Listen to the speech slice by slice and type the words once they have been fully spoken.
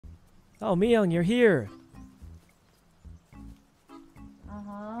Oh, Miyoung, you're here.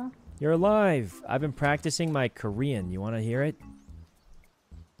 Uh-huh. You're alive. I've been practicing my Korean. You want to hear it?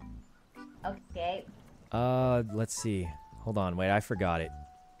 Okay. Let's see. Hold on. Wait, I forgot it.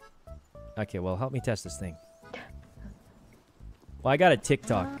 Okay, well, help me test this thing. Well, I got a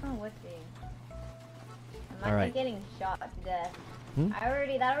TikTok. What's it? Am All I right. getting shot to death? Hmm?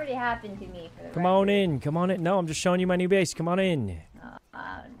 That already happened to me. For the Come on record. in. Come on in. No, I'm just showing you my new base. Come on in.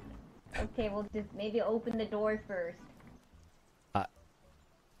 Okay, we'll just maybe open the door first.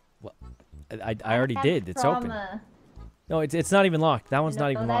 Well, I already did. It's open. Trauma. No, it's not even locked. That one's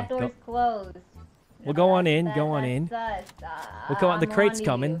not even that locked. door's closed. We'll go on in. Go on in. We'll go on. The crate's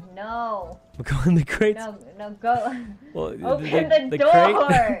coming. You. No. We'll go in the crates. No, go. Well, Open the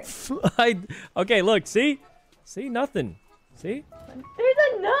door. Crate. Okay, look. See, nothing. See? There's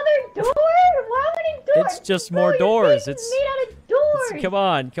another door. Why many doors? It's just more doors. It's made out of doors. Come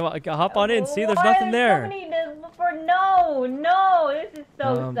on, hop on in. See, there's nothing there. No, this is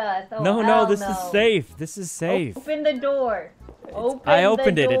so sus. Oh, no, this is safe. This is safe. Open the door. I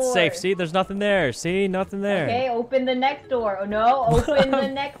opened it. It's safe. See, there's nothing there. See, nothing there. Okay, open the next door. Oh no, open the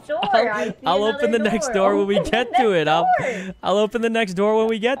next door. I'll open the next door when we get to it. I'll open the next door when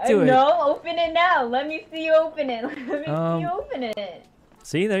we get to it. No, open it now. Let me see you open it. Let me see you open it.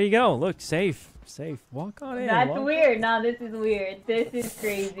 See, there you go. Look, safe. Walk on in. That's weird. No, this is weird. This is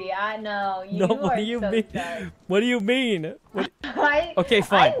crazy. I know. You what do you mean? What do you mean? Okay,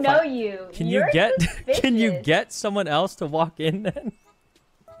 fine. I know you. Can you get someone else to walk in then?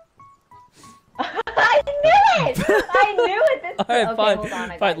 I knew it. I knew it. All right, okay, fine. Hold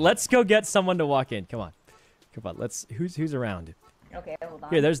on, fine. Let's go get someone to walk in. Come on. Let's. Who's around? Okay, hold on.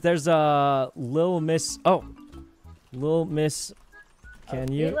 Here, there's Lil Miss. Oh, Lil Miss. Can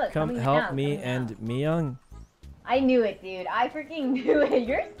you come help me and Miyoung? I knew it, dude. I freaking knew it.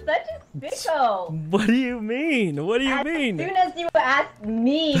 You're such a sicko. What do you mean? What do you mean? As soon as you asked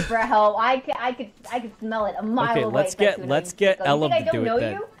me for help, I could smell it a mile away. Okay, let's get Ellum to do it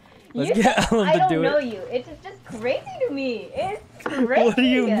then. Let's get Ellum to do it. I don't know you. It's just crazy to me. It's crazy. What do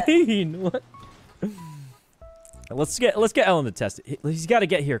you mean? What? Let's get Ellum to test it. He's got to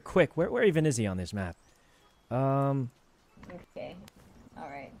get here quick. Where even is he on this map? Okay. All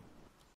right.